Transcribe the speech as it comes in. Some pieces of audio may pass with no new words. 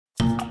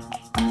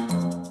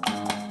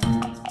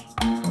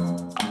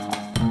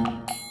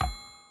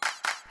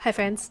Hi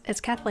friends,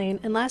 it's Kathleen,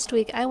 and last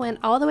week I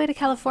went all the way to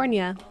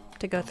California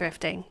to go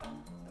thrifting.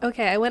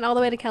 Okay, I went all the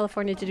way to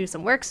California to do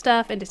some work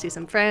stuff and to see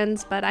some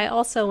friends, but I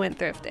also went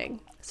thrifting.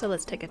 So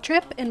let's take a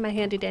trip in my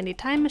handy dandy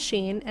time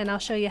machine and I'll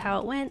show you how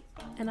it went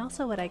and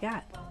also what I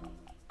got.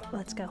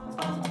 Let's go.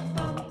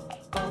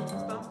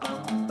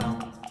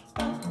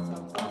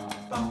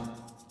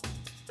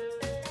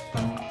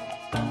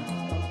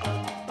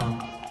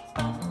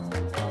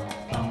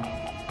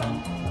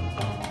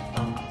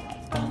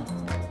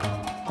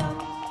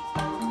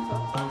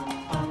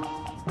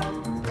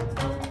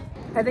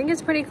 I think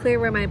it's pretty clear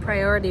where my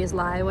priorities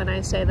lie when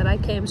I say that I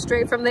came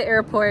straight from the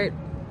airport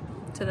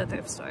to the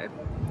thrift store.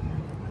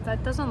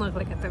 That doesn't look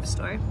like a thrift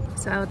store.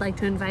 So I would like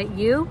to invite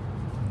you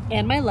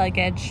and my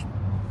luggage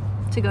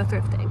to go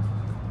thrifting.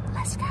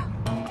 Let's go.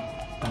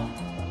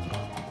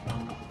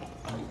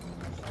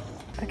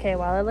 Okay,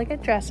 while I look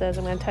at dresses,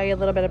 I'm going to tell you a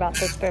little bit about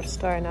this thrift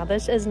store. Now,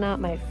 this is not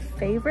my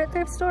favorite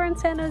thrift store in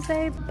San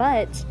Jose,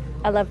 but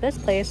I love this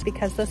place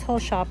because this whole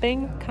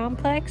shopping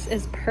complex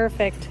is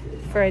perfect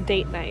for a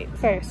date night.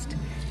 First,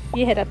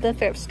 you hit up the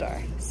thrift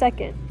store.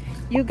 Second,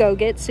 you go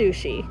get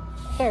sushi.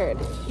 Third,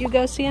 you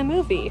go see a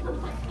movie.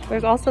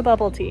 There's also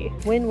bubble tea.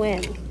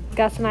 Win-win.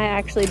 Gus and I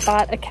actually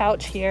bought a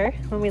couch here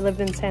when we lived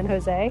in San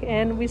Jose,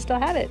 and we still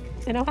have it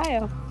in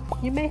Ohio.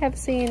 You may have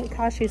seen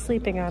Kashi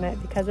sleeping on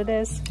it because it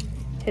is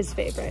his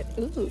favorite.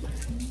 Ooh,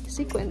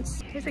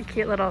 sequins. Here's a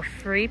cute little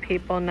Free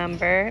People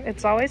number.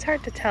 It's always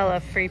hard to tell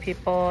if Free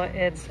People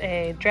it's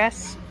a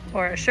dress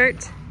or a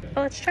shirt,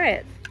 but let's try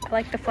it. I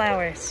like the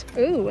flowers.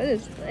 Ooh, what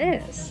is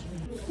this?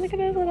 Look at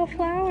those little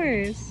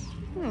flowers.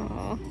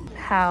 Aww.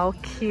 How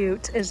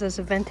cute is this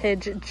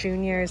vintage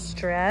junior's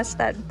dress?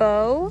 That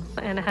bow,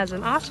 and it has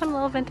an awesome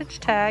little vintage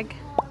tag.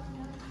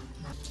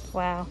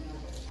 Wow.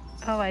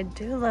 Oh, I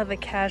do love a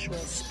casual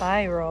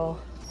spiral.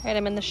 All right,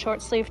 I'm in the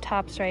short sleeve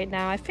tops right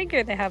now. I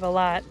figure they have a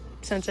lot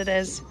since it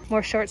is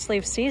more short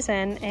sleeve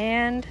season,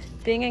 and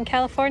being in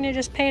California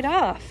just paid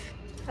off.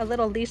 A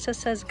little Lisa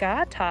Says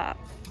God top.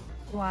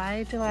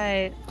 Why do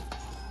I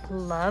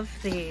love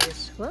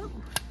these? Whoa.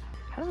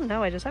 I don't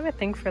know, I just have a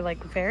thing for like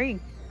very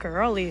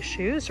girly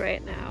shoes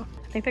right now.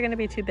 I think they're gonna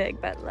be too big,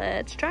 but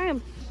let's try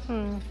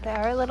them. They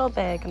are a little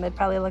big and they'd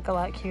probably look a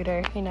lot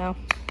cuter, you know,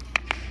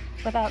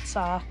 without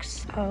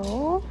socks.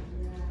 Oh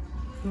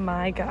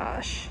my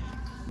gosh.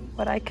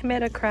 Would I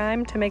commit a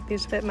crime to make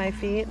these fit my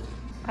feet?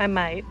 I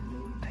might.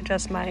 I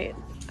just might.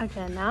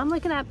 Okay, now I'm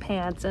looking at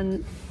pants,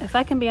 and if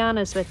I can be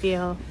honest with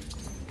you,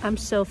 I'm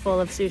so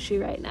full of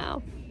sushi right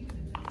now.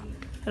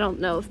 I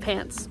don't know if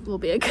pants will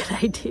be a good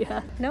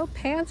idea. No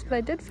pants, but I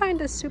did find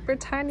a super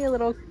tiny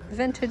little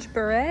vintage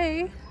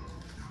beret.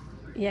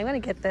 Yeah, I'm gonna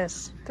get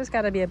this. There's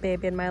gotta be a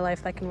baby in my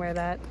life that can wear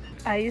that.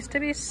 I used to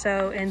be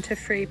so into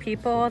Free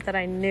People that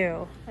I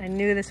knew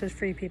this was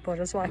Free People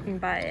just walking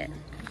by it.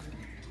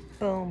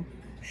 Boom,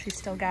 she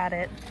still got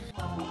it.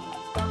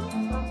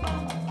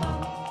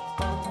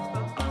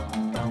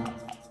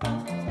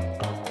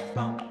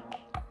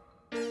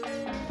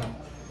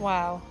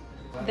 Wow.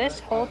 This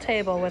whole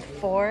table with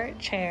 4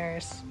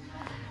 chairs,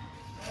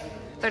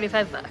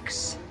 35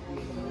 bucks.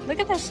 Look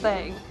at this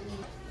thing.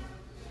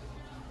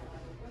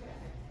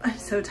 I'm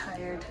so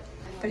tired.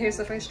 But here's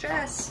the first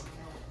dress.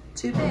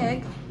 Too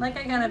big, like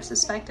I kind of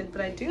suspected,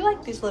 but I do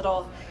like these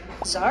little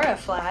Zara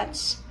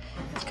flats.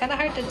 It's kind of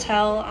hard to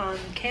tell on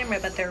camera,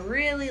 but they're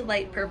really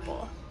light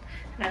purple.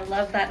 And I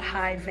love that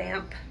high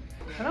vamp.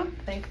 I don't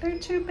think they're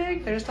too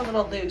big. They're just a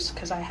little loose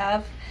because I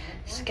have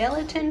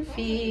skeleton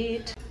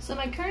feet. So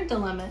my current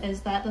dilemma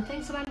is that the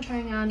things that I'm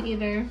trying on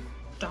either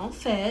don't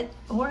fit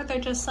or they're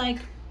just like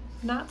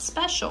not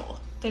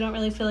special. They don't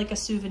really feel like a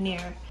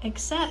souvenir,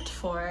 except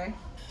for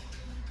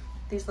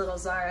these little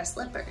Zara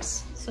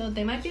slippers. So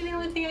they might be the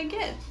only thing I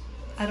get.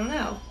 I don't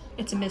know.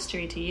 It's a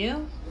mystery to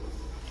you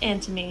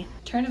and to me.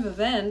 Turn of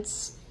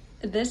events.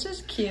 This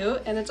is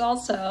cute, and it's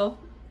also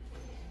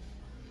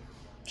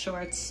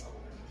shorts.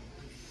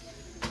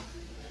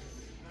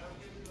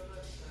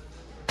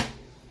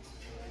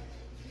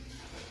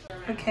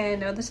 Okay, I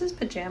know this is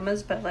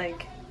pajamas, but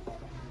like,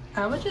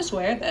 I would just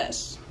wear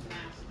this,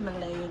 my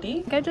lady.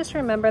 I think I just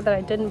remember that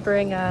I didn't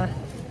bring a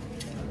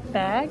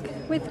bag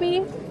with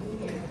me,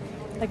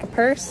 like a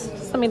purse,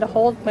 something to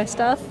hold my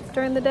stuff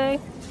during the day.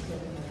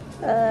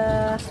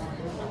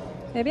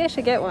 Maybe I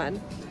should get one.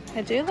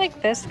 I do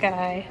like this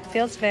guy.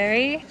 Feels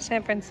very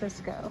San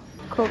Francisco.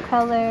 Cool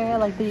color, I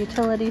like the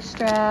utility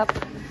strap.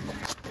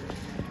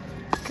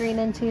 Green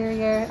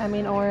interior, I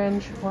mean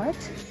orange. What?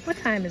 What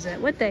time is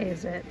it? What day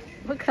is it?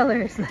 What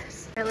color is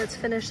this? All right, let's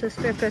finish this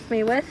thrift with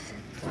me with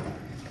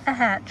a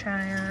hat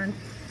try on.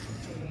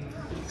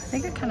 I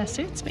think it kind of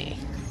suits me.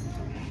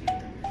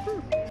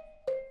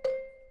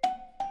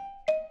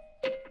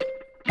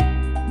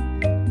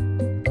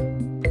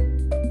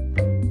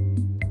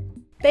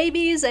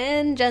 Ladies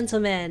and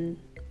gentlemen,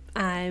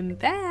 I'm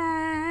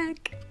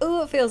back.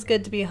 Ooh, it feels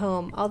good to be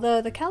home,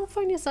 although the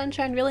California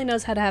sunshine really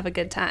knows how to have a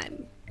good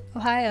time.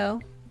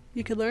 Ohio,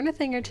 you could learn a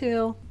thing or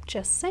two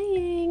Just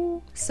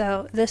saying.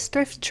 So this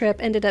thrift trip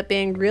ended up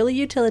being really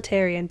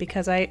utilitarian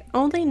because I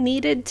only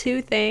needed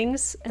 2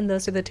 things, and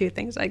those are the 2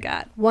 things I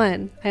got.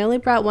 1, I only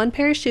brought 1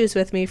 pair of shoes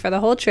with me for the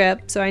whole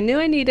trip, so I knew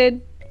I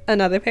needed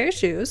another pair of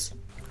shoes,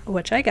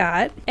 which I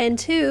got. And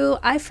 2,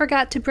 I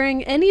forgot to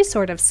bring any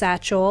sort of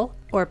satchel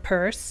or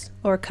purse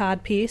or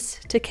codpiece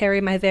to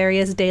carry my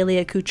various daily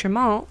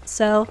accoutrements,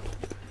 so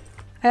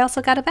I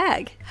also got a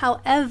bag.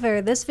 However,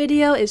 this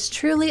video is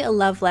truly a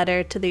love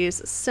letter to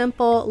these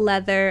simple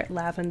leather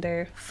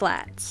lavender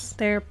flats.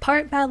 They're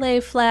part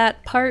ballet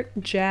flat, part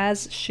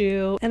jazz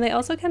shoe, and they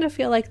also kind of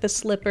feel like the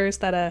slippers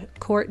that a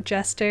court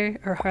jester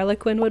or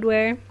harlequin would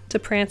wear to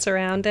prance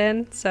around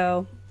in,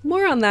 so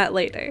more on that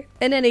later.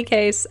 In any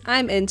case,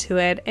 I'm into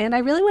it, and I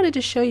really wanted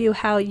to show you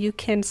how you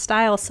can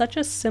style such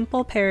a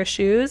simple pair of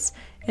shoes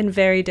in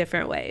very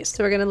different ways.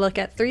 So we're gonna look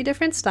at 3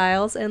 different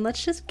styles, and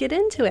let's just get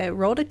into it.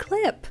 Roll the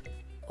clip.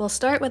 We'll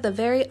start with a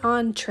very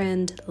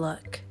on-trend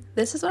look.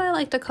 This is what I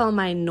like to call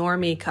my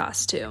normie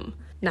costume.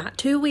 Not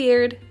too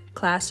weird,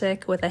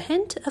 classic, with a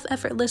hint of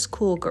effortless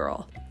cool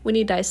girl. When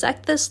you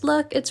dissect this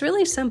look, it's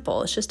really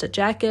simple. It's just a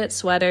jacket,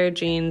 sweater,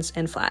 jeans,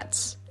 and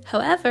flats.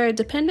 However,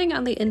 depending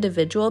on the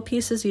individual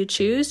pieces you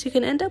choose, you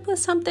can end up with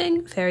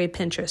something very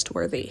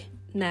Pinterest-worthy.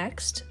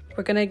 Next,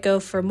 we're gonna go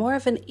for more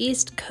of an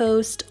East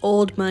Coast,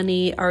 old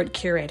money, art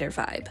curator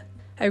vibe.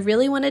 I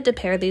really wanted to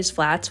pair these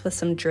flats with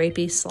some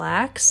drapey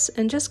slacks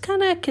and just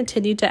kind of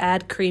continue to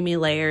add creamy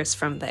layers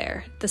from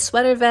there. The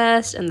sweater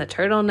vest and the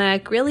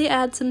turtleneck really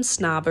add some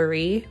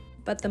snobbery,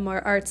 but the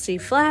more artsy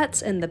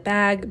flats and the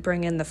bag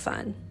bring in the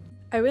fun.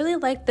 I really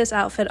like this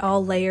outfit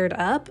all layered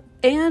up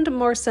and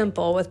more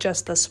simple with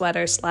just the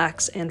sweater,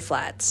 slacks, and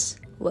flats.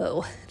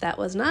 Whoa, that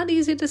was not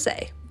easy to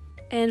say.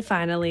 And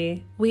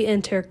finally, we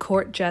enter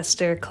court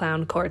jester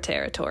clowncore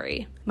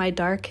territory, my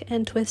dark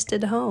and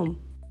twisted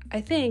home. I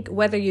think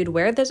whether you'd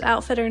wear this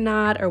outfit or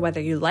not, or whether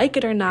you like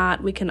it or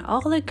not, we can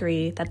all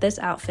agree that this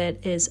outfit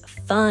is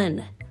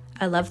fun.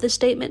 I love the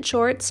statement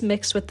shorts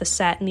mixed with the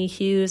satiny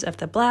hues of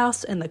the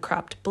blouse and the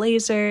cropped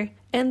blazer.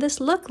 And this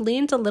look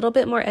leans a little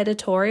bit more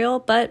editorial,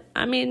 but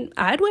I mean,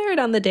 I'd wear it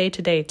on the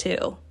day-to-day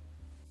too.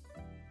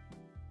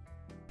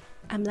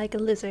 I'm like a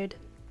lizard,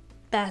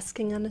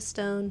 basking on a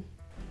stone.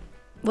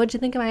 What'd you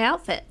think of my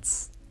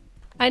outfits?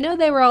 I know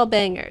they were all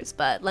bangers,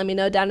 but let me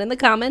know down in the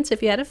comments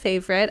if you had a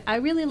favorite. I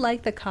really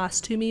like the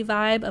costumey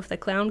vibe of the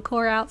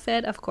clowncore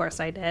outfit, of course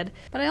I did,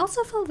 but I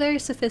also felt very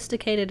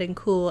sophisticated and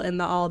cool in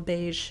the all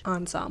beige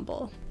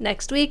ensemble.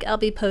 Next week, I'll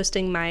be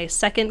posting my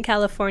second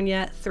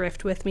California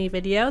Thrift With Me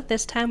video.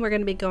 This time we're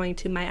going to be going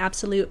to my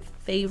absolute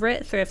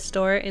favorite thrift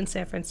store in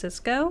San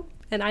Francisco,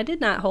 and I did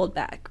not hold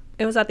back.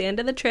 It was at the end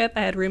of the trip,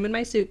 I had room in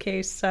my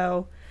suitcase,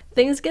 so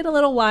things get a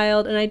little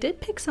wild, and I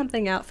did pick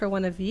something out for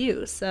one of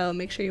you, so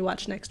make sure you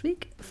watch next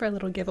week for a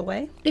little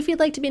giveaway. If you'd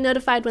like to be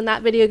notified when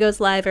that video goes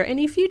live or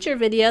any future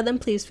video, then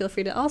please feel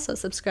free to also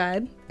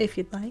subscribe if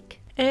you'd like.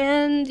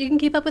 And you can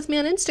keep up with me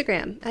on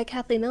Instagram at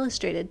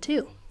kathleenillustrated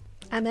too.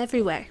 I'm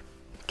everywhere.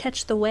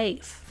 Catch the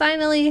wave.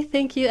 Finally,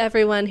 thank you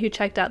everyone who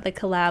checked out the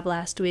collab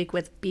last week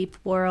with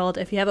beepworld.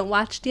 If you haven't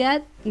watched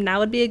yet, now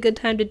would be a good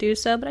time to do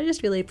so, but I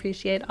just really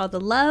appreciate all the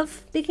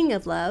love. Speaking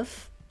of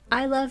love,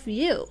 I love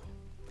you.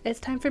 It's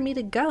time for me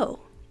to go.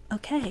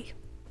 Okay.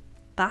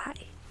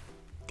 Bye.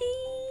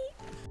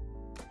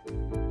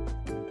 Dee.